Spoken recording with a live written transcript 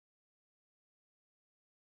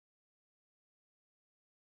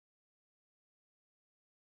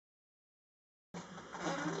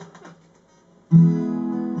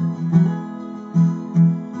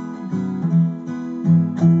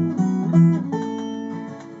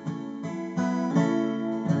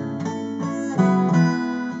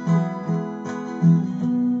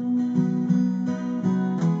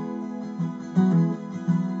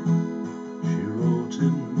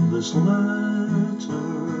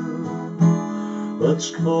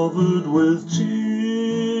that's covered with tears,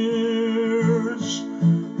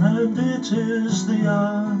 and it is the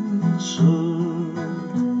answer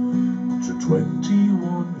to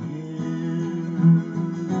 21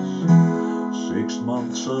 years. 6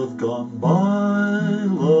 months have gone by,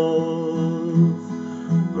 love,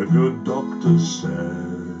 the good doctor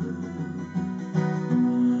said.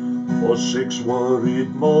 For 6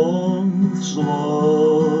 worried months,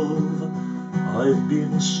 love, I've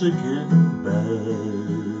been sick in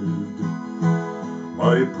bed.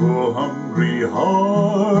 My poor hungry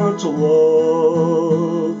heart,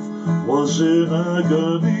 love, was in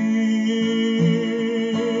agony.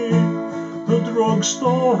 The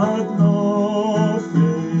drugstore had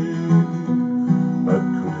nothing that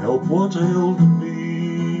could help what ailed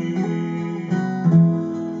me.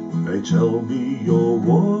 They tell me you're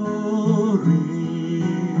worried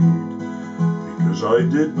because I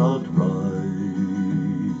did not write.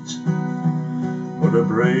 But a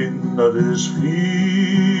brain that is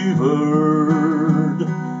fevered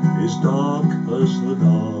is dark as the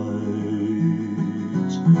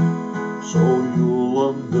night. So you'll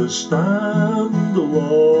understand,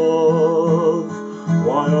 love,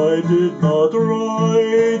 why I did not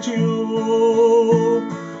write you.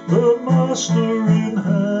 The Master in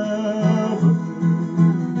heaven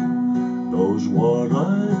knows what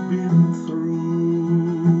I've been through.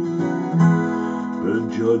 The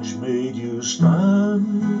judge made you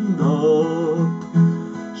stand up,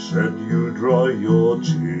 said you dry your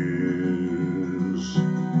tears.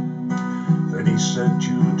 Then he sent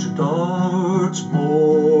you to Dartmoor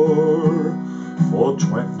for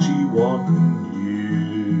 21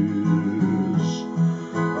 years.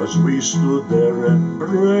 As we stood there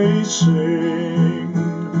embracing,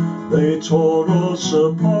 they tore us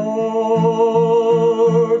apart.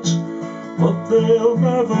 But they'll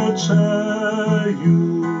never tear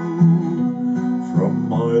you from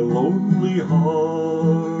my lonely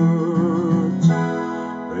heart.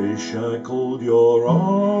 They shackled your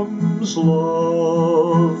arms,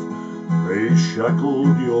 love, they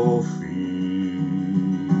shackled your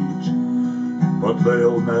feet, but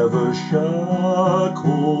they'll never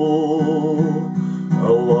shackle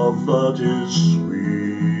a love that is sweet.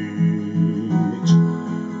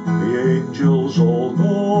 The angels all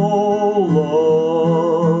know,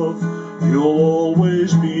 love, you'll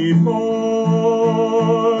always be mine,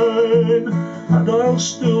 and I'll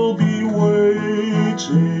still be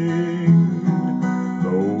waiting,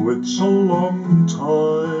 though it's a long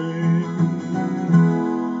time.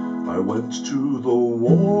 I went to the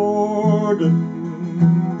warden,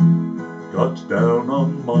 got down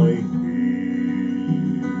on my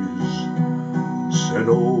knees, said,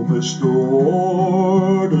 "Oh, Mr.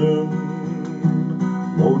 Warden,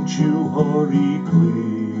 won't you hurry,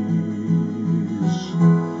 please?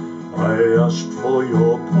 I asked for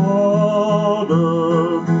your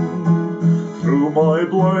pardon through my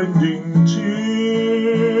blinding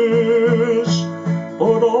tears,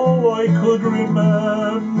 but all I could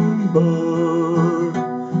remember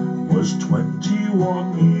was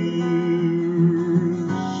 21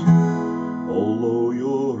 years. Although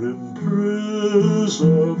you're in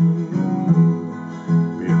prison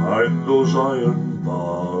behind those iron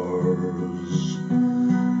bars,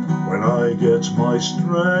 when I get my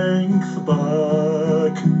strength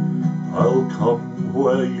back, I'll come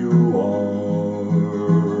where you are.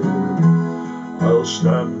 I'll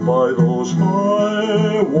stand by those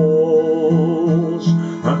high walls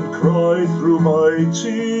and cry through my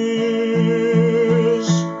tears,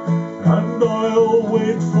 and I'll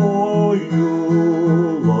wait for you,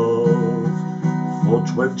 love, for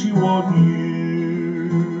 21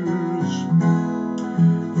 years.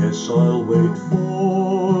 Yes, I'll wait for